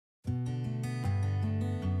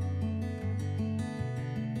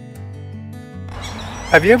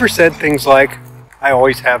Have you ever said things like, I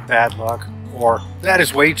always have bad luck, or that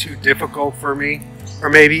is way too difficult for me, or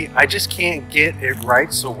maybe I just can't get it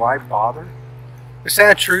right, so why bother? The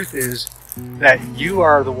sad truth is that you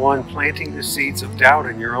are the one planting the seeds of doubt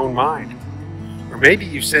in your own mind. Or maybe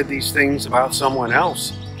you said these things about someone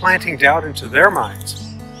else, planting doubt into their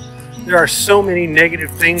minds. There are so many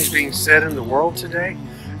negative things being said in the world today,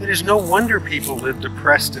 it is no wonder people live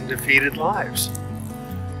depressed and defeated lives.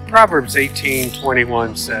 Proverbs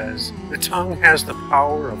 18:21 says, "The tongue has the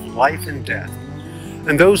power of life and death,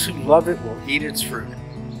 and those who love it will eat its fruit."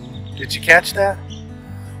 Did you catch that?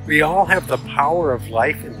 We all have the power of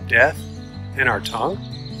life and death in our tongue.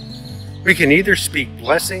 We can either speak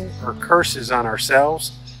blessing or curses on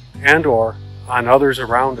ourselves and or on others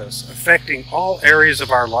around us, affecting all areas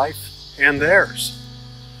of our life and theirs.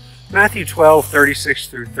 Matthew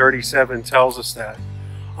 12:36-37 tells us that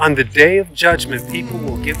on the day of judgment, people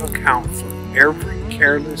will give account for every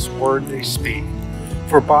careless word they speak.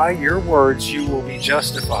 For by your words you will be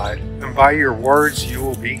justified, and by your words you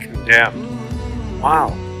will be condemned.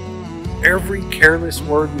 Wow. Every careless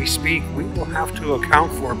word we speak, we will have to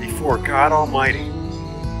account for before God Almighty.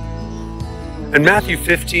 In Matthew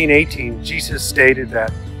 15:18, Jesus stated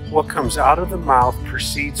that what comes out of the mouth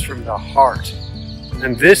proceeds from the heart,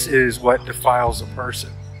 and this is what defiles a person.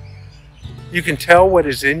 You can tell what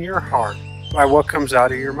is in your heart by what comes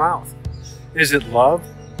out of your mouth. Is it love,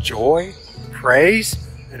 joy, praise,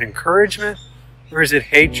 and encouragement? Or is it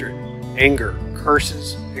hatred, anger,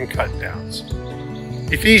 curses, and cut-downs?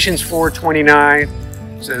 Ephesians 4:29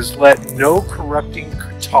 says, "Let no corrupting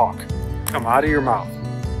talk come out of your mouth,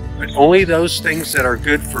 but only those things that are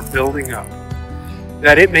good for building up,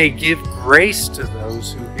 that it may give grace to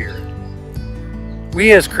those who hear it."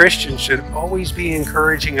 We as Christians should always be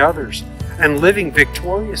encouraging others and living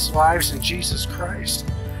victorious lives in Jesus Christ.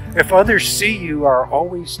 If others see you are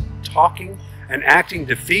always talking and acting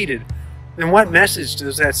defeated, then what message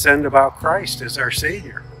does that send about Christ as our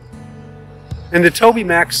Savior? In the Toby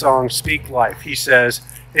Mac song, "Speak Life," he says,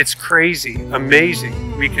 "It's crazy,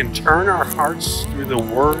 amazing. We can turn our hearts through the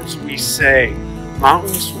words we say.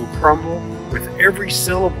 Mountains will crumble with every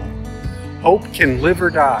syllable. Hope can live or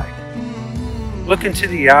die. Look into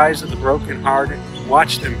the eyes of the brokenhearted and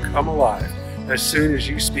watch them come alive. As soon as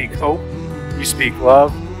you speak hope, you speak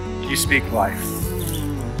love, you speak life."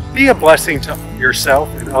 Be a blessing to yourself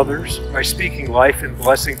and others by speaking life and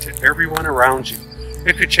blessing to everyone around you.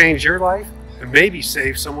 It could change your life and maybe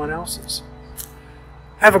save someone else's.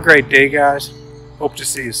 Have a great day, guys. Hope to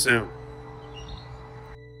see you soon.